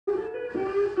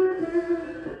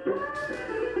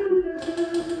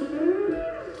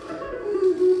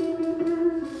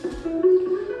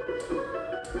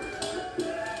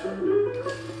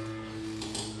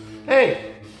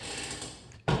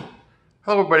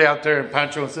Hello everybody out there in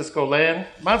Pancho and Cisco land.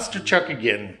 Monster Chuck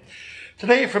again.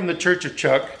 Today from the Church of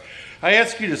Chuck, I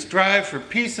ask you to strive for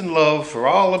peace and love for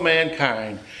all of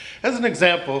mankind. As an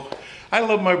example, I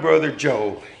love my brother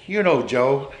Joe. You know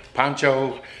Joe,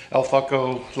 Pancho, El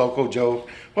Fucko, Loco Joe,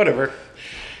 whatever.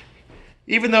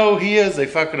 Even though he is a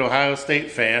fucking Ohio State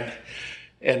fan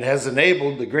and has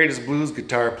enabled the greatest blues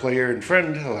guitar player and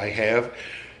friend I have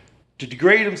to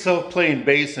degrade himself playing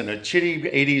bass in a chitty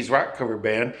 80s rock cover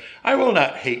band, I will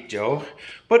not hate Joe,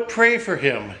 but pray for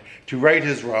him to right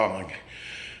his wrong.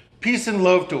 Peace and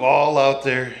love to all out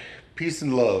there. Peace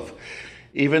and love,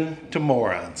 even to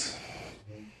morons.